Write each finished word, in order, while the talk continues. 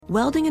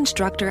Welding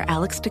instructor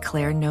Alex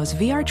DeClaire knows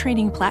VR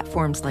training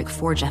platforms like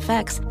Forge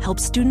FX help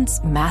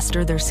students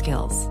master their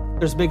skills.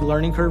 There's a big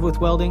learning curve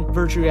with welding.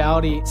 Virtual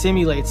reality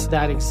simulates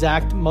that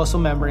exact muscle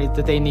memory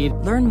that they need.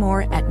 Learn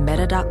more at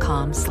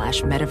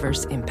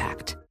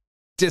meta.com/metaverseimpact.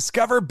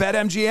 Discover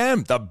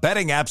BetMGM, the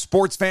betting app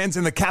sports fans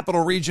in the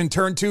capital region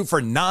turn to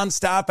for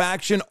nonstop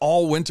action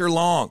all winter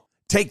long.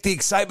 Take the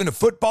excitement of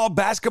football,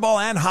 basketball,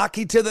 and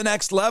hockey to the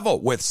next level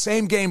with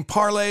same-game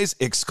parlays,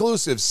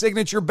 exclusive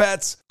signature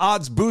bets,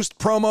 odds boost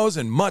promos,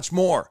 and much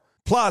more.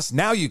 Plus,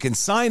 now you can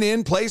sign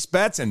in, place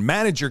bets, and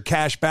manage your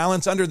cash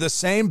balance under the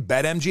same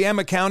BetMGM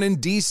account in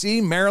D.C.,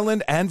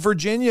 Maryland, and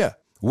Virginia.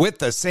 With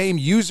the same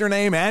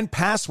username and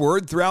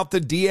password throughout the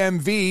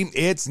DMV,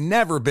 it's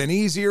never been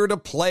easier to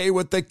play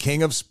with the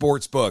king of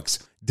sportsbooks.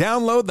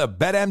 Download the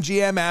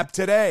BetMGM app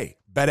today.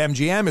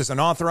 BetMGM is an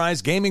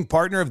authorized gaming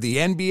partner of the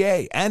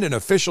NBA and an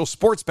official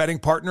sports betting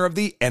partner of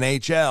the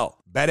NHL.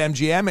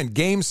 BetMGM and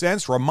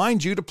GameSense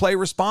remind you to play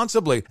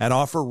responsibly and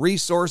offer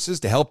resources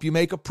to help you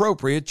make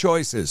appropriate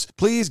choices.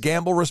 Please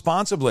gamble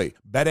responsibly.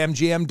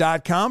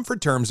 BetMGM.com for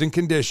terms and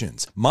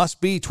conditions. Must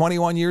be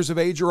 21 years of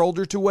age or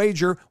older to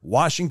wager.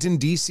 Washington,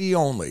 D.C.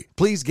 only.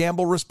 Please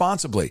gamble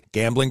responsibly.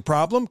 Gambling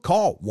problem?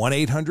 Call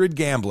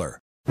 1-800-GAMBLER.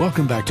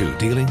 Welcome back to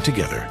Dealing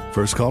Together.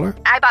 First caller?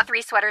 I bought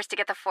 3 sweaters to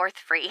get the 4th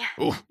free.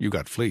 Oh, you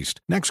got fleeced.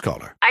 Next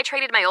caller? I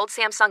traded my old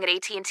Samsung at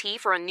AT&T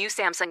for a new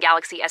Samsung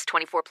Galaxy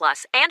S24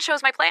 Plus and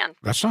chose my plan.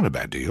 That's not a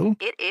bad deal.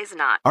 It is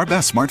not. Our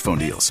best smartphone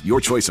deals. Your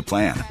choice of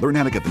plan. Learn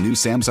how to get the new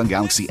Samsung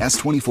Galaxy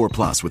S24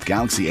 Plus with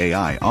Galaxy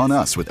AI on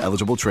us with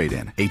eligible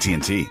trade-in.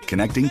 AT&T.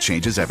 Connecting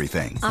changes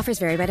everything. Offers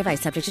vary by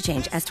device. Subject to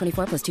change.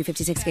 S24 plus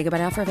 256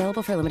 gigabyte offer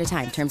available for a limited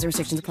time. Terms and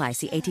restrictions apply.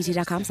 See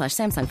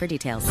att.com/Samsung for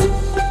details.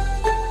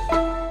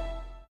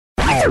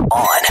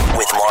 On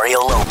with Mario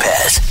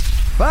Lopez.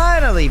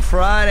 Finally,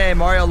 Friday.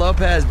 Mario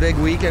Lopez, big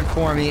weekend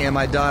for me and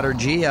my daughter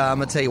Gia. I'm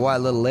going to tell you why a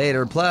little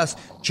later. Plus,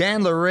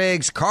 Chandler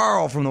Riggs,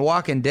 Carl from The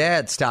Walking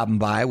Dead stopping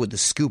by with the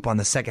scoop on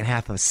the second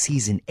half of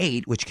Season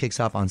 8, which kicks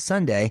off on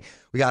Sunday.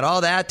 We got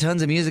all that,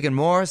 tons of music and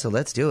more, so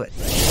let's do it.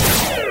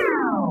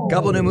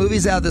 Couple new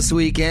movies out this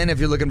weekend. If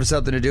you're looking for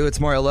something to do, it's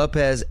Mario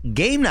Lopez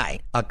Game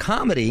Night, a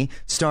comedy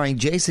starring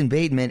Jason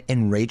Bateman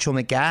and Rachel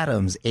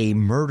McAdams. A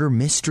murder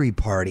mystery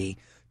party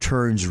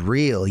turns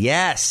real.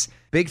 Yes.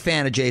 Big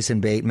fan of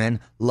Jason Bateman.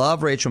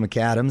 Love Rachel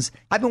McAdams.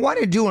 I've been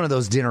wanting to do one of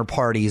those dinner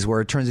parties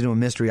where it turns into a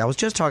mystery. I was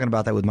just talking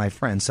about that with my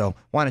friend, so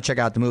want to check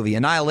out the movie.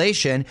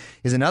 Annihilation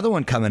is another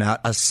one coming out,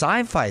 a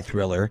sci-fi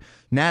thriller.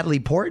 Natalie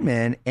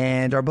Portman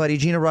and our buddy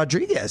Gina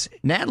Rodriguez.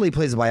 Natalie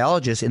plays a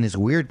biologist in this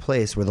weird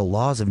place where the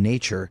laws of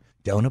nature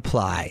don't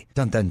apply.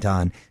 Dun, dun,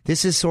 dun.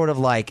 This is sort of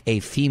like a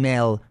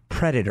female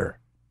predator,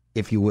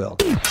 if you will.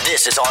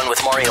 This is On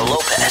with Mario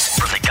Lopez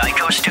from the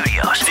Geico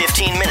Studios.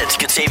 15 minutes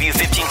could save you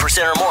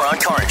 15% or more on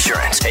car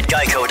insurance at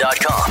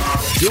geico.com.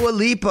 Dua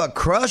Lipa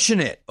crushing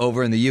it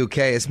over in the UK.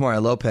 It's Mario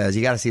Lopez.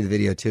 You got to see the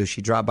video, too.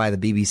 She dropped by the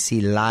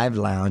BBC Live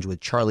Lounge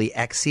with Charlie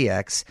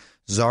XCX,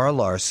 Zara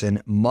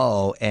Larson,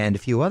 Mo, and a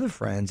few other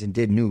friends, and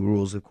did New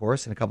Rules, of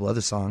course, and a couple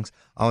other songs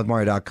on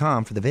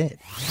withmario.com for the vid.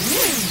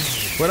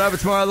 What up,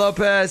 it's Mario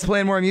Lopez,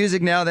 playing more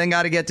music now, then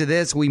got to get to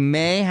this. We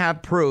may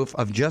have proof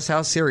of just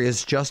how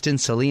serious Justin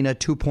Selena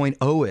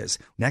 2.0 is.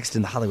 Next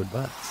in the Hollywood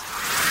Buzz.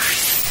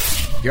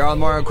 You're on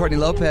Mario and Courtney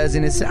Lopez,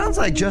 and it sounds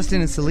like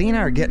Justin and Selena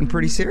are getting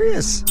pretty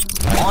serious.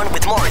 On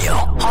with Mario,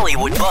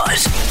 Hollywood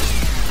Buzz.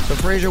 So,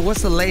 Fraser,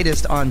 what's the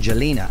latest on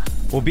Jelena?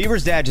 Well,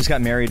 Bieber's dad just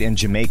got married in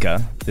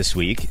Jamaica this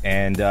week,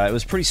 and it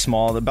was pretty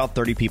small, about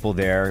 30 people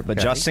there. But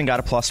okay. Justin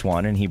got a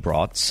 +1, and he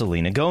brought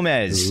Selena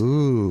Gomez.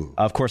 Ooh.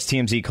 Of course,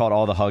 TMZ called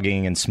all the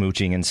hugging and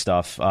smooching and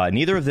stuff.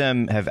 Neither of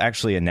them have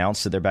actually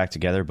announced that they're back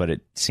together, but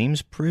it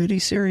seems pretty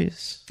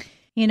serious.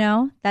 You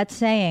know, that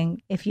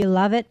saying, if you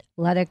love it,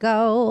 let it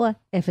go.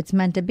 If it's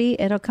meant to be,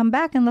 it'll come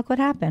back, and look what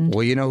happened.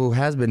 Well, you know who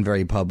has been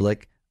very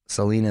public?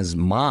 Selena's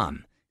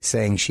mom,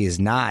 saying she is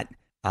not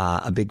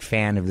a big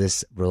fan of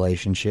this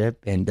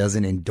relationship and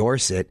doesn't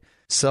endorse it.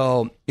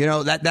 So, you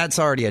know, that's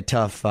already a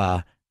tough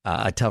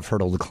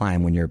hurdle to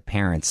climb when your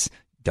parents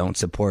don't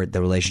support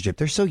the relationship.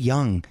 They're so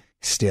young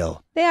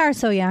still. They are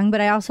so young,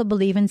 but I also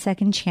believe in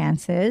second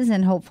chances.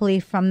 And hopefully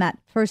from that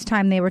first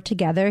time they were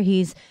together,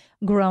 he's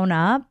grown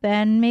up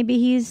and maybe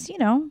he's, you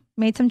know,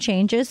 made some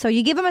changes. So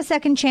you give him a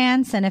second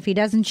chance. And if he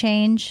doesn't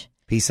change,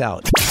 peace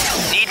out.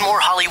 Need more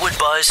Hollywood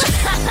buzz?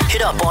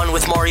 Hit up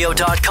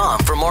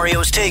onwithmario.com for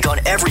Mario's take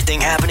on everything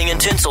happening in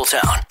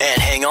Tinseltown.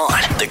 And hang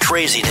on, the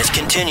craziness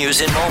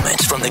continues in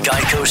moments from the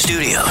Geico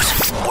Studios,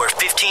 where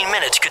 15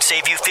 minutes could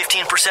save you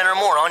 15% or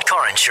more on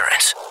car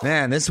insurance.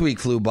 Man, this week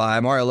flew by.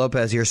 Mario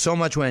Lopez here. So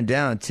much went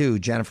down, too.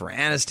 Jennifer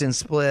Aniston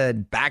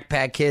split.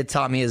 Backpack Kid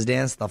taught me his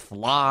dance, the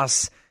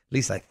floss. At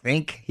least I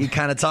think he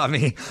kind of taught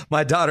me.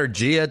 My daughter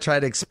Gia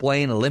tried to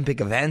explain Olympic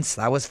events.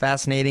 That was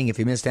fascinating. If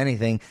you missed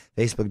anything,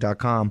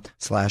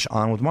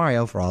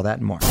 facebook.com/onwithmario for all that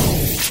and more.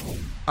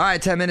 All right,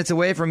 10 minutes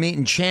away from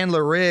meeting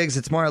Chandler Riggs.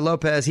 It's Mario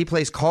Lopez. He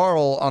plays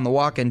Carl on The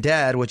Walking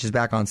Dead, which is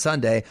back on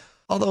Sunday.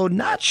 Although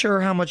not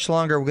sure how much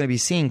longer we're going to be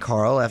seeing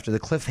Carl after the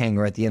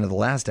cliffhanger at the end of the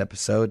last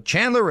episode.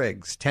 Chandler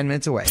Riggs, 10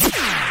 minutes away.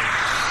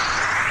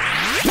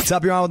 What's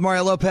up, you're on with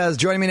Mario Lopez.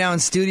 Joining me now in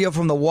studio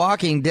from The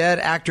Walking Dead,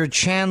 actor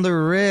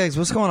Chandler Riggs.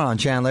 What's going on,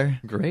 Chandler?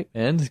 Great,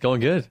 man. It's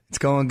going good. It's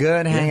going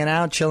good. Hanging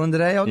out, chilling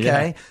today? Okay.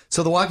 Yeah.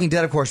 So The Walking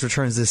Dead, of course,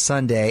 returns this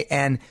Sunday,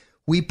 and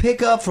we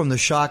pick up from the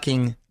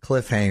shocking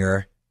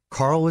cliffhanger.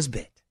 Carl was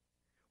bit.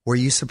 Were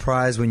you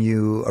surprised when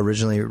you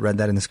originally read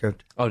that in the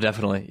script? Oh,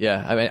 definitely.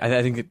 Yeah. I mean,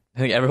 I think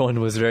everyone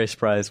was very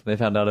surprised when they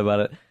found out about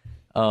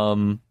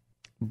it.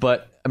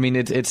 But I mean,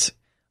 it's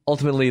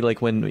ultimately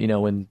like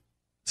when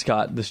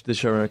Scott, the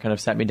showrunner, kind of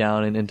sat me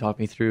down and talked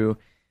me through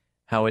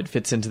how it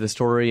fits into the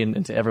story and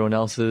into everyone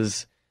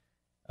else's,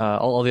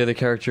 all the other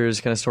characters'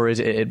 kind of stories.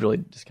 It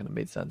really just kind of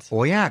made sense.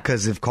 Well, yeah,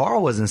 because if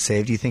Carl wasn't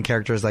saved, do you think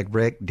characters like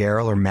Rick,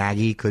 Daryl, or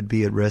Maggie could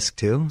be at risk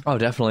too? Oh,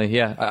 definitely.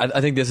 Yeah. I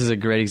think this is a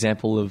great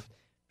example of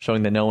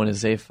showing that no one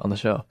is safe on the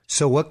show.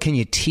 So what can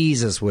you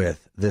tease us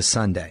with this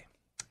Sunday?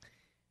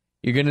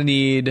 You're going to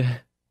need, if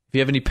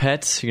you have any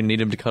pets, you're going to need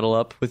them to cuddle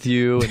up with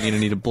you, and you're going to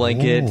need a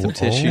blanket, some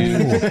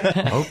tissues.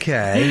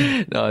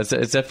 Okay. No, it's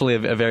definitely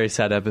a very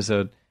sad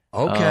episode.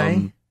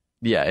 Okay.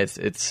 Yeah,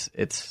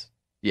 it's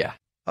yeah.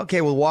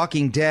 Okay, well,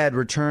 Walking Dead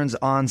returns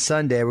on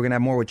Sunday. We're going to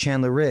have more with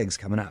Chandler Riggs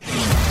coming up.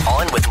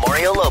 On with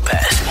Mario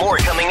Lopez. More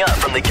coming up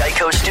from the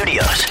Geico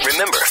Studios.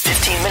 Remember,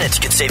 15 minutes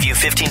could save you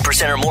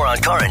 15% or more on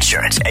car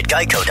insurance at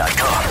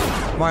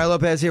geico.com. Mario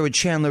Lopez here with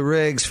Chandler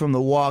Riggs from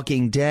The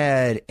Walking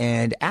Dead.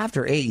 And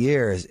after 8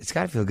 years, it's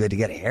got to feel good to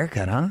get a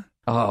haircut, huh?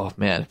 Oh,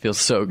 man, it feels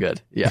so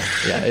good. Yeah.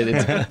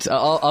 It's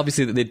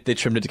obviously, they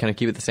trimmed it to kind of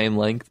keep it the same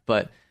length.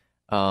 But,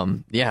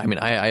 yeah, I mean,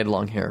 I had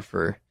long hair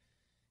for,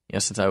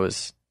 since I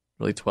was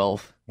really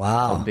 12.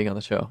 Wow. Being on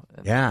the show.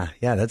 Yeah,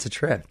 that's a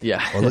trip.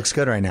 Yeah. Well, it looks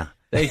good right now.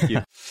 Thank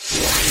you.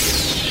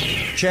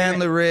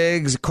 Chandler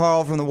Riggs,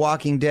 Carl from The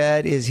Walking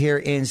Dead is here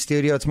in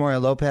studio. It's Mario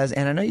Lopez,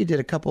 and I know you did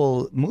a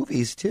couple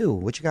movies too.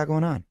 What you got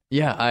going on?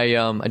 Yeah,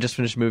 I just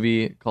finished a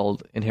movie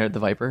called Inherit the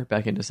Viper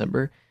back in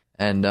December,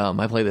 and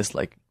I play this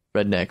like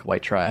redneck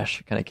white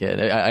trash kind of kid.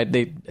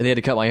 They had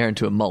to cut my hair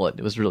into a mullet.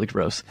 It was really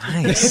gross.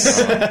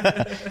 Nice.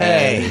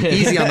 Hey,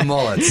 easy on the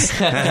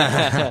mullets.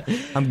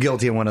 I'm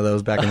guilty of one of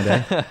those back in the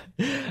day.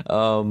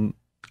 And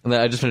then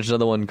I just finished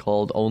another one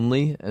called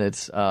Only, and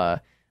it's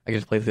I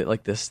get to play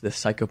like this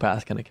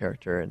psychopath kind of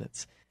character, and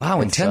it's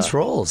intense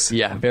roles.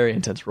 Yeah, very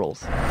intense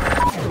roles.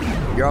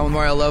 You're on with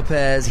Mario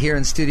Lopez here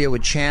in studio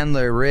with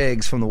Chandler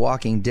Riggs from The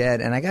Walking Dead,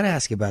 and I got to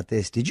ask you about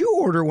this. Did you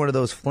order one of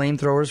those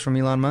flamethrowers from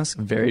Elon Musk?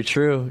 Very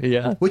true.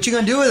 Yeah. What you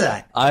gonna do with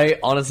that? I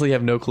honestly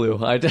have no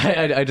clue. I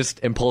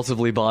just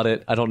impulsively bought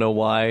it. I don't know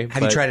why.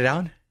 Have you tried it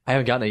out? I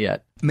haven't gotten it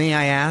yet. May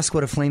I ask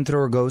what a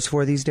flamethrower goes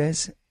for these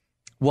days?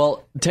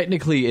 Well,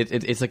 technically,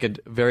 it's like a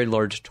very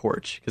large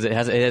torch because it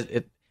has.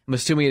 I'm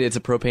assuming it's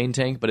a propane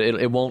tank, but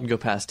it won't go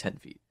past 10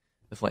 feet,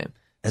 the flame.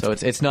 So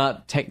it's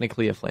not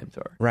technically a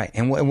flamethrower. Right.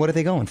 And what are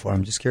they going for?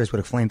 I'm just curious what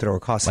a flamethrower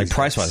costs. Like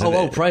price-wise.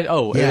 Price.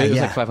 Oh, yeah, it was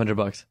like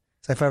 $500.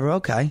 It's like $500.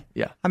 Okay.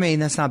 Yeah. I mean,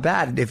 that's not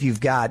bad if you've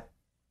got,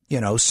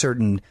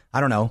 certain, I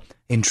don't know,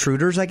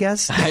 intruders, I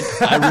guess.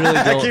 I really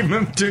don't. I keep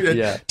them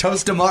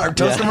toast them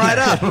right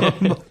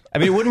up. I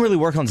mean, it wouldn't really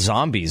work on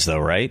zombies, though,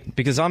 right?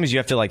 Because zombies you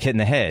have to like hit in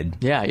the head.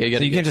 Yeah, so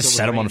you can't just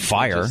set them on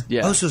fire.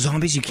 Oh, so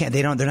zombies you can't.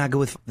 They're not good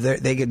with. They're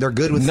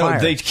good with fire. No,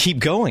 they keep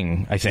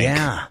going. I think.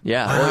 Yeah.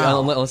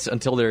 Wow. Well,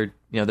 until they're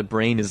the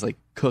brain is like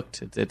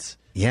cooked.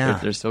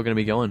 They're still going to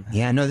be going.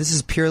 Yeah. No, this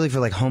is purely for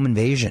like home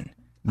invasion.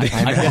 I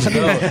don't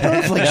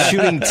know. Like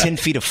shooting 10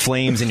 feet of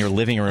flames in your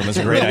living room is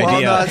a great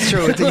idea. No, that's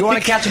true. You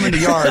want to catch them in the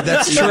yard.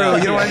 That's true.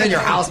 You don't want to let your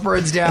house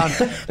burns down.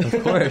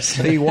 Of course.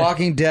 The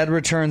Walking Dead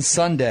returns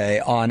Sunday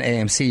on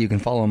AMC. You can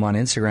follow him on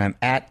Instagram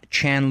at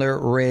Chandler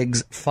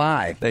Riggs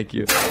 5. Thank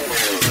you.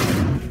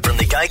 From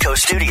the Geico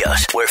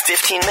Studios, where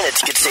 15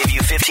 minutes could save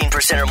you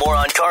 15% or more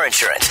on car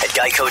insurance at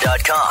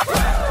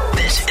geico.com.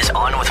 This is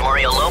On with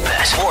Mario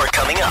Lopez. More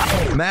coming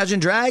up. Imagine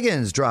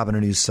Dragons dropping a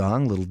new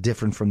song, a little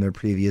different from their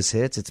previous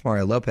hits. It's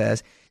Mario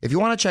Lopez. If you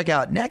want to check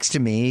out Next to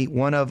Me,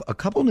 one of a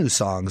couple new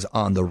songs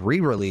on the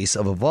re-release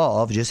of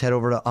Evolve, just head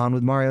over to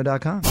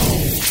onwithmario.com.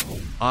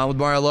 On with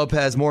Mario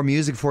Lopez, more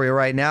music for you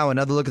right now.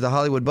 Another look at the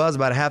Hollywood buzz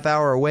about a half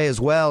hour away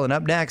as well. And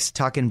up next,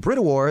 talking Brit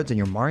Awards and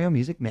your Mario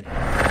Music Minute.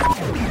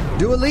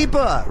 Dua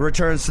Lipa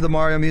returns to the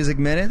Mario Music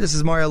Minute. This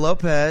is Mario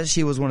Lopez.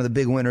 She was one of the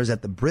big winners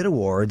at the Brit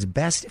Awards,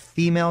 Best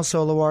Female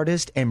Solo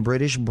Artist and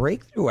British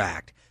Breakthrough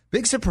Act.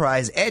 Big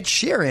surprise, Ed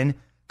Sheeran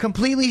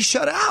completely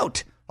shut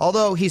out,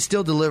 although he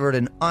still delivered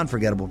an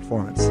unforgettable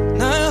performance.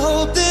 I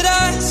hope that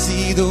I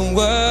see the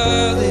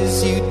world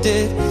as you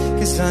did,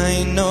 'cause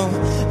I know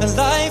a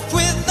life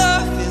with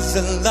love is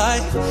a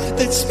life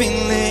that's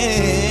been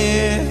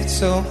lived.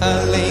 So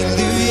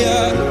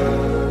hallelujah.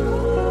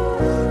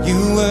 You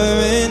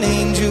were an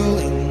angel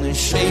in the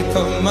shape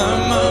of my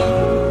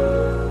mom.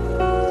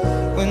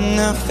 When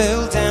I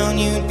fell down,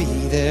 you'd be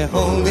there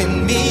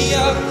holding me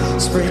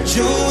up. Spread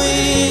your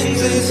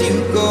wings as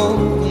you go.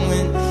 And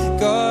when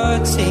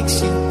God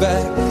takes you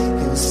back,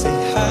 he'll say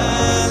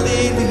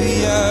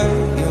hallelujah,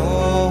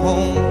 you're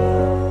home.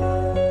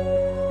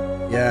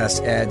 Yes, Yes,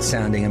 Ed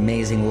sounding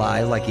amazing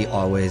live like he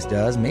always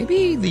does.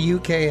 Maybe the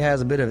UK has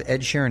a bit of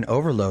Ed Sheeran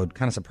overload.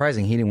 Kind of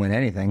surprising he didn't win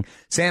anything.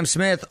 Sam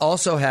Smith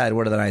also had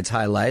one of the night's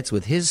highlights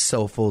with his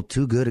soulful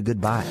Too Good a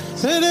Goodbye.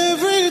 And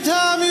every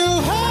time you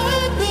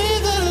hurt me,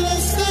 the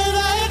less that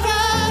I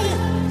cry.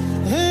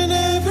 And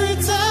every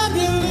time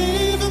you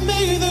leave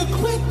me, the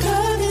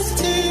quicker these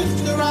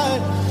tears to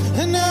ride.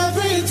 And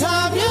every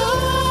time you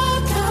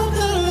walk out,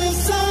 the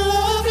less I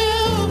love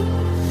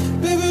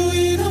you. Baby,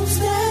 we don't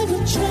stand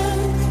a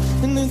chance.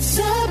 And it's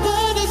sad,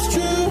 but it's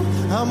true.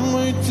 I'm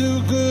way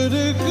too good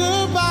at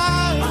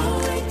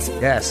goodbye.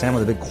 Yeah, Sam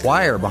with a big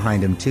choir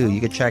behind him, too.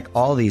 You can check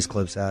all these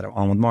clips out at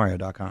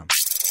onwithmario.com.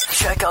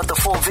 Check out the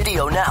full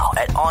video now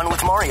at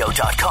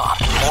onwithmario.com.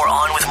 More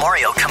On With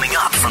Mario coming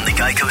up from the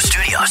Geico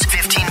Studios.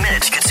 15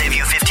 minutes could save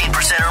you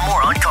 15% or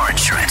more on car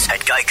insurance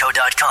at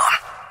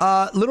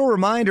geico.com. Little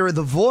reminder,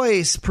 The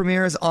Voice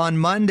premieres on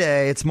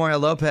Monday. It's Mario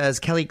Lopez,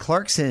 Kelly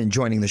Clarkson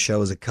joining the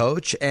show as a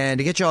coach. And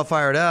to get you all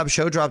fired up,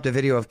 show dropped a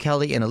video of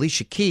Kelly and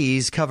Alicia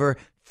Keys cover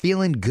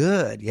Feeling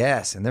Good.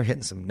 Yes, and they're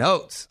hitting some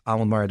notes.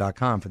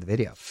 onwithmario.com for the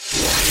video.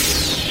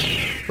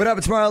 What up,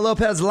 it's Mario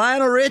Lopez.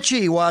 Lionel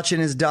Richie watching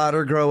his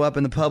daughter grow up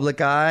in the public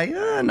eye.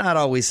 Not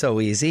always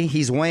so easy.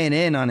 He's weighing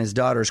in on his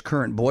daughter's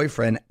current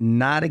boyfriend.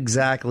 Not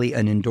exactly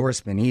an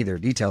endorsement either.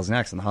 Details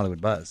next on the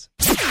Hollywood Buzz.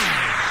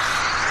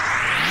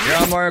 You're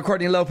on Mario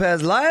Courtney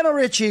Lopez. Lionel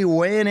Richie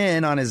weighing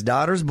in on his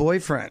daughter's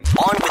boyfriend.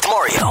 On With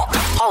Mario,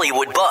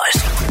 Hollywood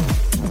Buzz.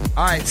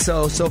 All right,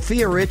 so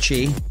Sophia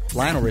Richie,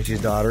 Lionel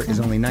Richie's daughter, is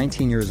only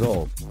 19 years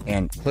old.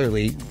 And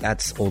clearly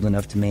that's old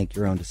enough to make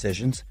your own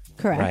decisions.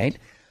 Correct. Right?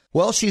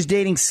 Well, she's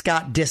dating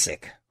Scott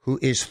Disick, who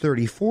is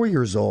 34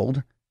 years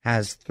old,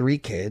 has 3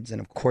 kids,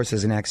 and of course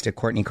is an ex to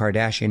Kourtney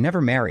Kardashian,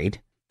 never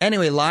married.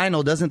 Anyway,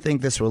 Lionel doesn't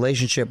think this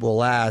relationship will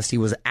last. He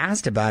was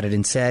asked about it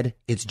and said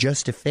it's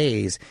just a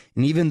phase.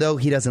 And even though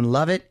he doesn't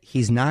love it,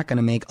 he's not going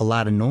to make a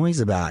lot of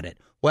noise about it.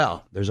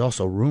 Well, there's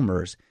also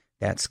rumors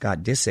that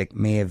Scott Disick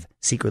may have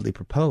secretly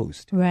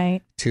proposed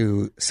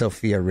to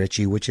Sophia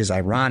Richie, which is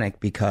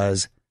ironic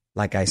because,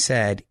 like I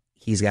said,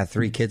 he's got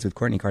 3 kids with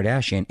Kourtney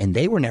Kardashian, and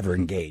they were never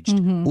engaged.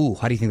 Mm-hmm. Ooh,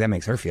 how do you think that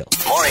makes her feel?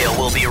 Mario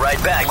will be right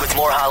back with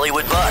more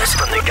Hollywood Buzz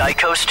from the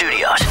Geico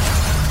Studios.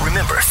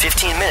 Remember,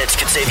 15 minutes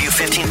could save you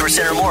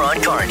 15% or more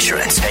on car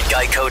insurance at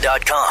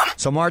geico.com.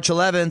 So March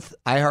 11th,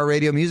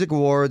 iHeartRadio Music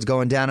Awards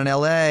going down in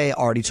L.A.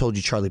 Already told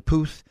you Charlie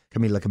Puth,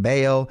 Camila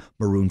Cabello,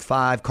 Maroon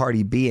 5,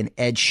 Cardi B, and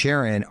Ed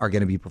Sheeran are going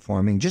to be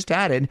performing. Just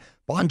added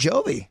Bon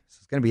Jovi. So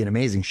it's going to be an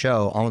amazing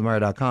show.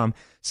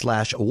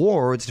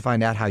 onwithmario.com/awards to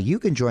find out how you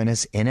can join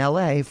us in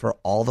L.A. for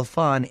all the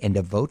fun and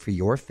to vote for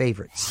your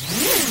favorites.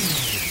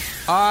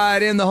 All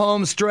right, in the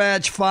home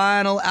stretch,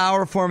 final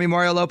hour for me.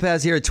 Mario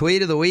Lopez here.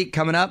 Tweet of the week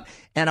coming up.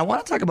 And I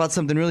want to talk about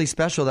something really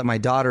special that my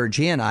daughter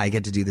Gia and I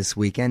get to do this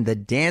weekend. The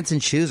dancing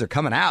shoes are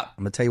coming out.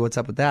 I'm going to tell you what's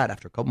up with that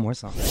after a couple more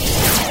songs.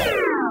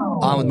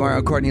 On with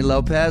Mario Courtney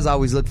Lopez.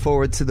 Always look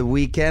forward to the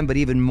weekend, but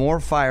even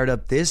more fired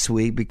up this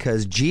week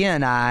because Gia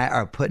and I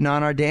are putting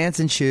on our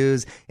dancing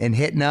shoes and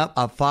hitting up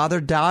a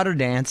father-daughter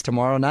dance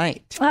tomorrow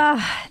night.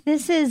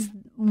 This is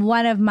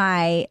one of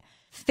my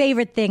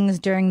favorite things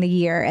during the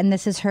year, and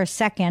this is her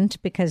second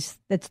because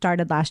it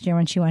started last year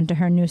when she went to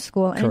her new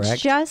school. And Correct.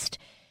 It's just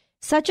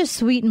such a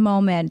sweet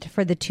moment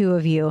for the two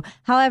of you.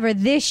 However,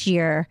 this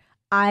year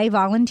I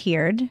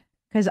volunteered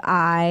because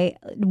I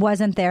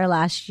wasn't there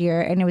last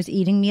year and it was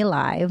eating me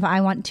alive.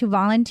 I want to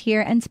volunteer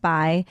and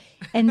spy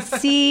and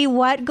see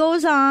what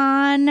goes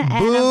on.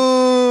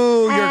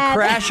 Boo! You're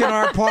crashing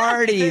our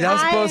party. That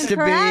was supposed to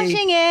be.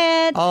 Crashing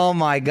it. Oh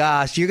my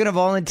gosh! You're gonna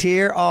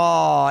volunteer?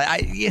 Oh,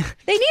 they need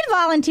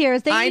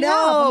volunteers. They I need know,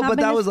 help. I'm but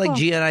that helping was the like school.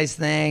 Gia and I's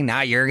thing.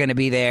 Now you're gonna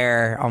be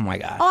there. Oh my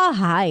gosh! I'll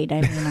hide.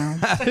 I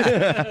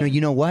don't know.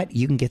 You know what?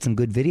 You can get some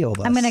good video of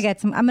us. I'm gonna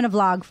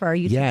vlog for our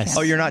YouTube channel.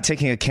 Oh, you're not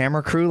taking a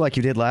camera crew like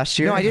you did last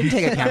year? No, I didn't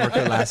take a camera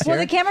crew last year.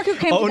 Well, the camera crew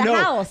came to the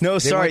house. No, They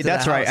sorry, went to the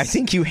that's right. I house.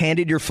 think you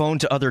handed your phone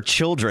to other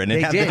children and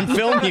They had did. them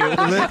film you.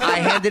 I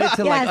handed it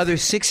to like Yes. other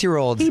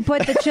 6-year-olds. He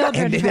put the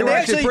children And they first. were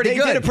actually Actually, pretty they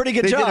good. did a pretty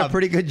good They did job. a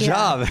pretty good Yeah.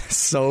 job.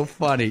 So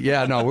funny.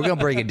 Yeah, no, we're going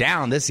to break it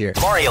down this year.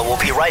 Mario will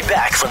be right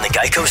back from the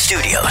Geico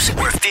Studios,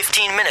 where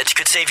 15 minutes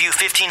could save you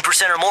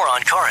 15% or more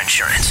on car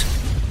insurance.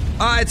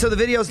 All right, so the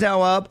video's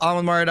now up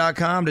on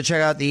onwithmario.com to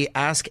check out the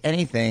Ask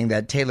Anything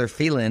that Taylor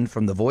Phelan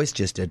from The Voice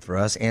just did for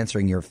us,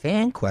 answering your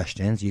fan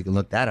questions. You can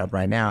look that up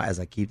right now as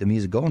I keep the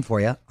music going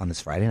for you on this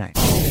Friday night.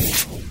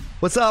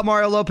 What's up,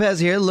 Mario Lopez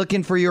here,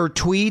 looking for your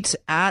tweets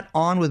at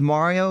On With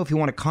Mario if you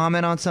want to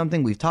comment on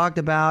something we've talked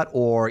about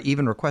or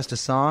even request a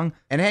song.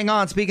 And hang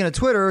on, speaking of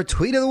Twitter,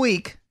 Tweet of the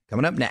Week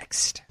coming up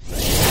next.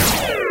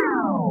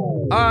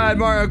 All right,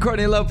 Mario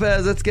Courtney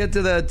Lopez, let's get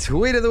to the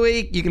Tweet of the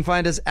Week. You can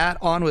find us at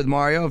On With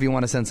Mario if you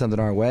want to send something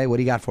our way. What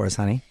do you got for us,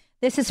 honey?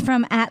 This is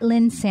from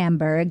 @Lynn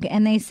Sandberg,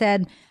 and they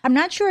said, I'm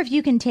not sure if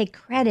you can take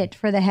credit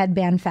for the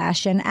headband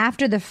fashion.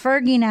 After the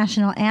Fergie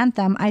national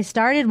anthem, I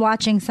started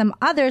watching some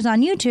others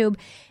on YouTube,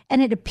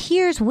 and it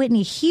appears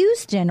Whitney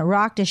Houston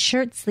rocked a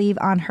shirt sleeve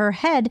on her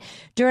head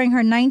during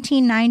her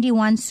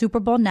 1991 Super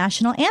Bowl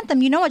national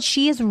anthem. You know what?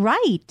 She is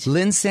right.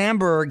 Lynn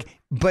Sandberg,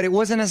 but it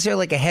wasn't necessarily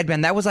like a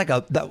headband. That was like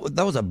that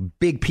was a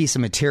big piece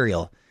of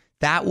material.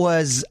 That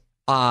was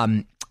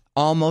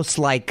almost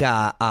like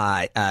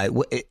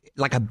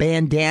like a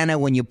bandana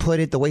when you put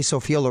it the way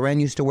Sophia Loren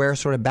used to wear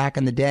sort of back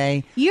in the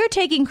day. You're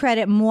taking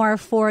credit more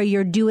for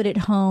your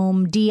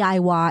do-it-at-home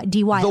DIY.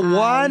 The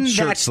one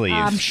shirt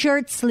sleeve.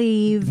 Shirt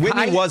sleeve.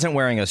 Whitney wasn't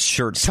wearing a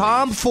shirt sleeve.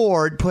 Tom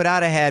Ford put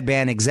out a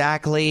headband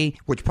exactly,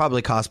 which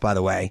probably cost, by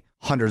the way,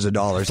 hundreds of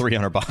dollars.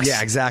 $300.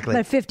 Yeah, exactly.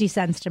 But 50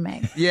 cents to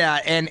make. Yeah,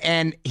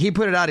 and he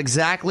put it out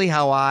exactly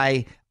how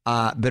I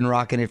been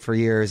rocking it for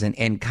years,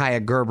 and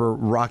Kaya Gerber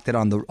rocked it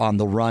on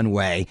the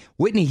runway.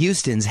 Whitney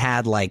Houston's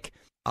had like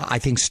I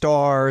think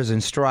stars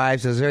and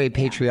stripes. It was very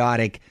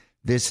patriotic.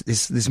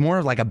 This more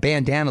of like a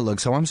bandana look.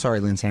 So I'm sorry,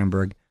 Lynn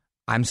Sandberg.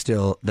 I'm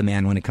still the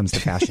man when it comes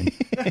to fashion.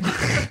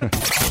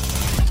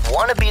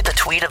 Want to be the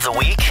tweet of the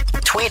week?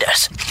 Tweet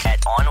us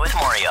at On With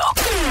Mario.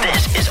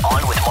 This is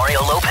On With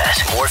Mario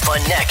Lopez. More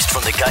fun next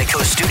from the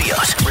Geico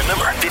Studios.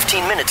 Remember,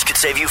 15 minutes could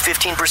save you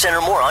 15%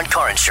 or more on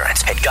car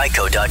insurance at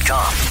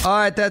geico.com. All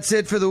right, that's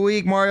it for the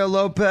week. Mario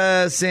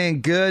Lopez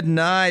saying good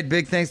night.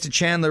 Big thanks to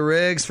Chandler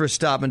Riggs for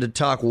stopping to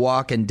talk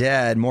Walking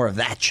Dead. More of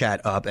that chat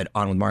up at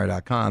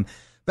onwithmario.com.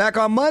 Back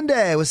on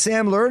Monday with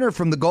Sam Lerner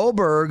from the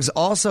Goldbergs,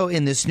 also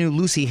in this new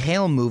Lucy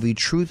Hale movie,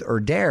 Truth or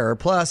Dare.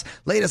 Plus,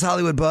 latest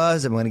Hollywood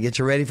buzz. I'm going to get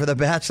you ready for the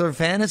Bachelor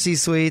Fantasy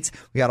Suites.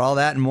 We got all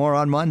that and more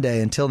on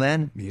Monday. Until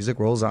then, music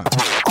rolls on.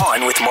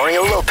 On with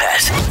Mario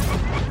Lopez.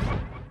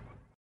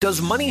 Does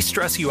money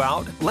stress you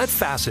out? Let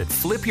Facet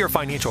flip your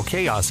financial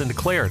chaos into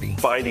clarity.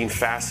 Finding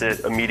Facet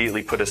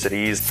immediately put us at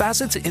ease.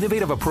 Facet's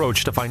innovative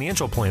approach to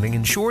financial planning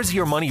ensures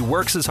your money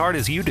works as hard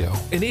as you do,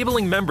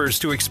 enabling members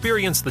to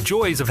experience the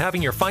joys of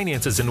having your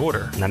finances in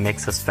order. And that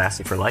makes us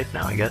Facet for life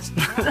now, I guess.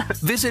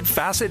 Visit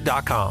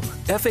Facet.com,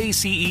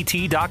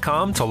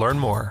 FACET.com to learn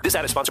more. This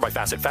ad is sponsored by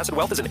Facet. Facet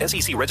Wealth is an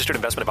SEC registered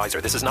investment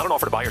advisor. This is not an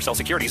offer to buy or sell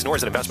securities, nor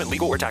is it investment,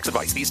 legal, or tax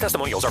advice. These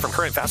testimonials are from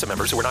current Facet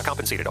members who are not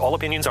compensated. All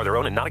opinions are their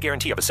own and not a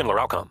guarantee of a similar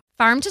outcome.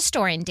 Farm to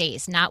store in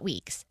days, not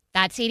weeks.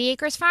 That's 80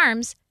 Acres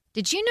Farms.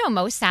 Did you know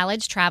most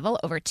salads travel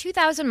over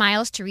 2,000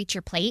 miles to reach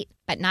your plate?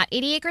 But not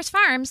 80 Acres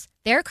Farms.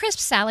 Their crisp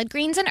salad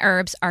greens and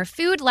herbs are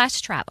food less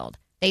traveled.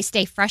 They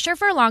stay fresher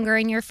for longer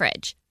in your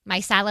fridge.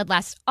 My salad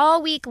lasts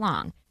all week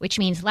long, which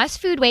means less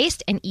food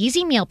waste and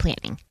easy meal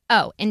planning.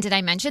 Oh, and did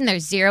I mention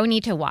there's zero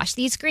need to wash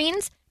these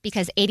greens?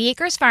 Because 80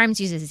 Acres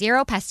Farms uses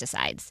zero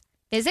pesticides.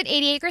 Visit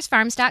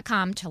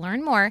 80acresfarms.com to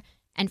learn more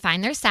and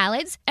find their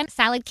salads and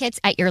salad kits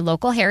at your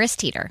local Harris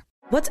Teeter.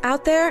 What's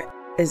out there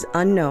is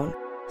unknown.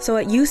 So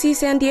at UC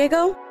San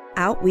Diego,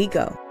 out we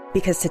go.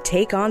 Because to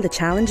take on the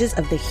challenges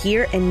of the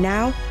here and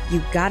now, you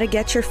gotta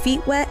get your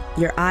feet wet,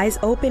 your eyes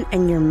open,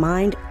 and your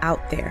mind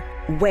out there.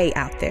 Way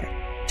out there.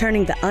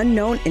 Turning the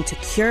unknown into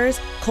cures,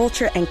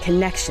 culture, and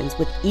connections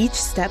with each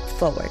step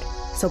forward.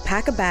 So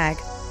pack a bag,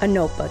 a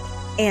notebook,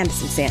 and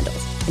some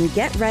sandals. And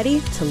get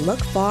ready to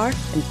look far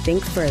and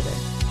think further.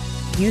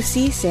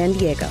 UC San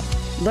Diego.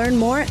 Learn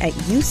more at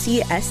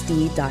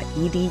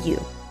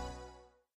ucsd.edu.